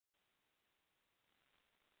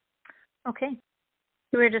Okay.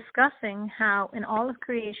 So we're discussing how in all of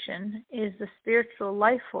creation is the spiritual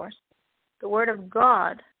life force, the Word of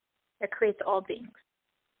God, that creates all beings.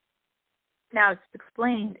 Now it's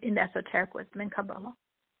explained in the esoteric wisdom in Kabbalah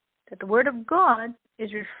that the Word of God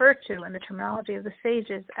is referred to in the terminology of the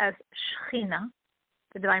sages as Shechina,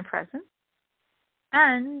 the divine presence,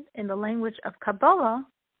 and in the language of Kabbalah,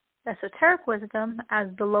 the esoteric wisdom, as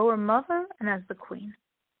the lower mother and as the queen.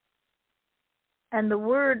 And the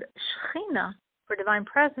word Shechina for divine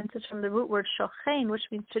presence is from the root word shochein, which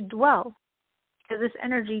means to dwell, because this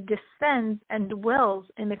energy descends and dwells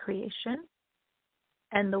in the creation.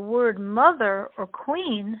 And the word mother or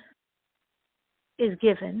queen is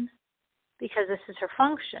given because this is her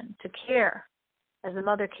function, to care. As the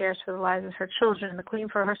mother cares for the lives of her children and the queen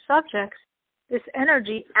for her subjects, this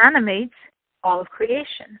energy animates all of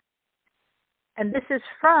creation. And this is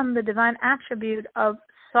from the divine attribute of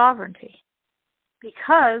sovereignty,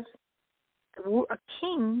 because a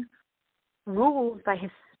king rules by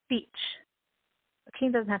his speech. A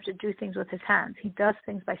king doesn't have to do things with his hands. He does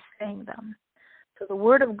things by saying them. So the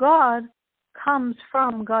Word of God comes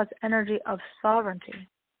from God's energy of sovereignty.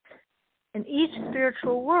 In each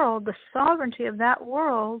spiritual world, the sovereignty of that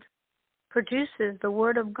world produces the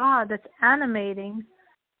Word of God that's animating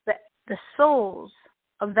the souls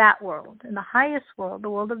of that world. In the highest world, the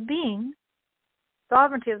world of being,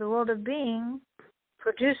 sovereignty of the world of being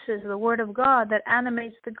produces the Word of God that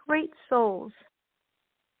animates the great souls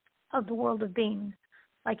of the world of being.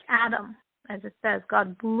 Like Adam, as it says,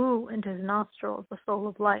 God blew into his nostrils the soul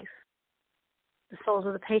of life. The souls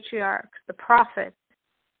of the patriarchs, the prophets,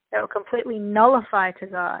 that were completely nullified to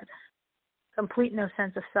God. Complete no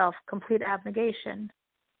sense of self, complete abnegation.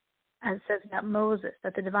 As it says about Moses,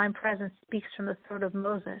 that the divine presence speaks from the throat of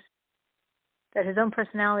Moses. That his own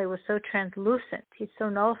personality was so translucent, he so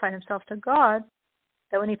nullified himself to God,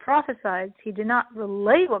 that when he prophesied, he did not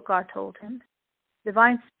relay what God told him.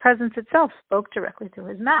 Divine presence itself spoke directly through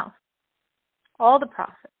his mouth. All the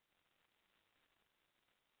prophets,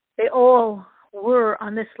 they all were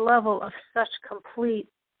on this level of such complete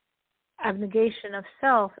abnegation of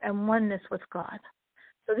self and oneness with God.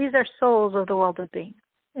 So these are souls of the world of being.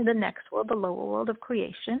 In the next world, the lower world of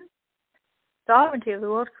creation, sovereignty of the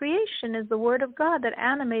world of creation is the Word of God that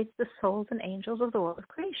animates the souls and angels of the world of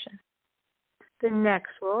creation. The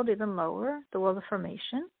next world, even lower, the world of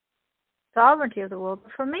formation, sovereignty of the world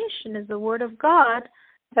of formation is the Word of God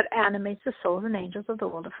that animates the souls and angels of the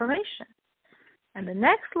world of formation. And the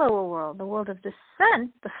next lower world, the world of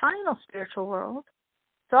descent, the final spiritual world,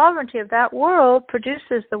 sovereignty of that world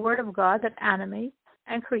produces the Word of God that animates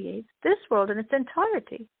and creates this world in its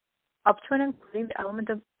entirety, up to and including the element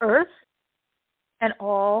of earth and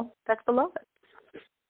all that's below it.